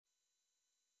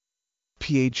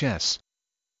PHS.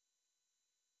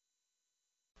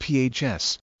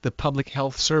 PHS, the Public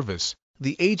Health Service,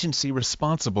 the agency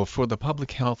responsible for the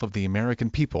public health of the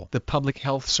American people. The Public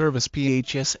Health Service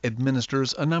 (PHS)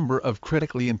 administers a number of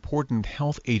critically important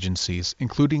health agencies,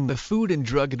 including the Food and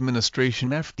Drug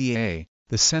Administration (FDA),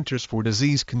 the Centers for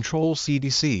Disease Control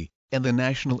 (CDC), and the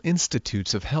National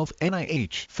Institutes of Health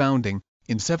 (NIH). Founding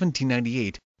in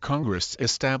 1798, Congress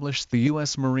established the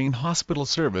U.S. Marine Hospital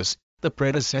Service, the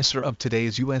predecessor of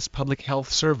today's U.S. Public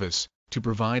Health Service, to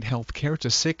provide health care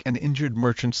to sick and injured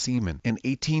merchant seamen. In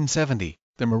 1870,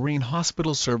 the Marine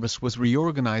Hospital Service was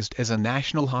reorganized as a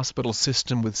national hospital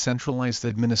system with centralized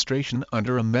administration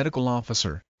under a medical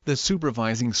officer, the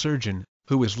supervising surgeon,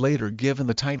 who was later given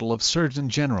the title of Surgeon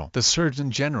General. The Surgeon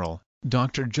General,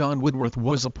 Dr. John Woodworth,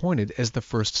 was appointed as the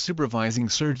first supervising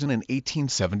surgeon in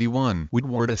 1871.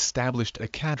 Woodworth established a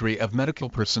cadre of medical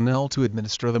personnel to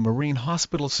administer the Marine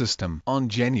Hospital System. On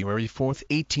January 4,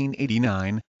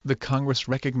 1889, the Congress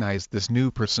recognized this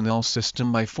new personnel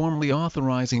system by formally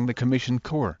authorizing the Commission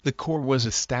Corps. The Corps was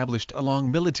established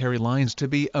along military lines to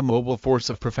be a mobile force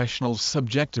of professionals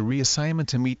subject to reassignment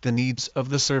to meet the needs of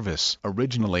the service.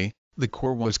 Originally, the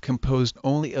Corps was composed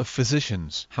only of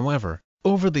physicians. However,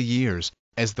 over the years,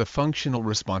 as the functional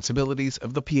responsibilities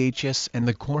of the PHS and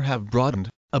the Corps have broadened,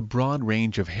 a broad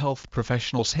range of health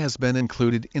professionals has been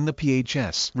included in the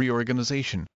PHS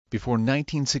reorganization. Before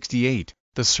 1968,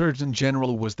 the Surgeon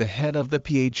General was the head of the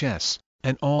PHS,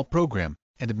 and all program,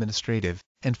 and administrative,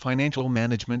 and financial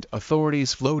management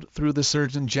authorities flowed through the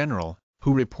Surgeon General,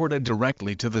 who reported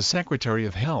directly to the Secretary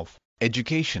of Health,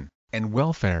 Education, and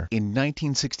Welfare. In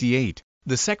 1968,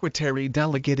 the Secretary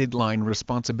delegated line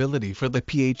responsibility for the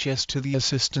PHS to the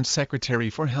Assistant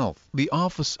Secretary for Health. The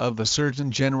office of the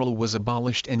Surgeon General was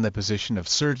abolished and the position of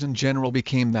Surgeon General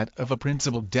became that of a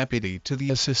Principal Deputy to the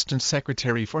Assistant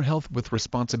Secretary for Health with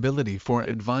responsibility for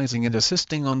advising and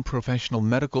assisting on professional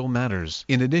medical matters.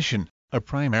 In addition, a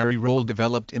primary role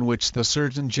developed in which the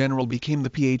Surgeon General became the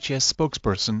PHS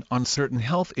spokesperson on certain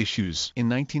health issues. In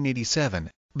 1987,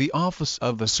 the Office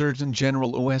of the Surgeon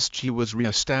General (OSG) was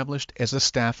re-established as a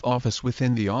staff office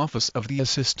within the Office of the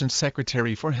Assistant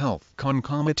Secretary for Health.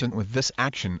 Concomitant with this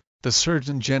action, the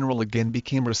Surgeon General again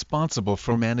became responsible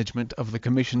for management of the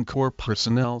Commission Corps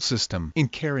personnel system. In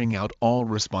carrying out all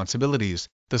responsibilities,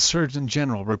 the Surgeon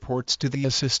General reports to the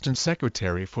Assistant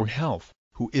Secretary for Health,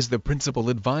 who is the principal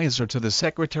advisor to the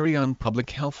Secretary on public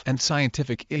health and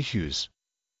scientific issues.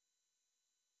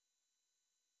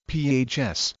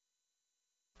 PHS.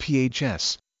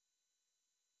 PHS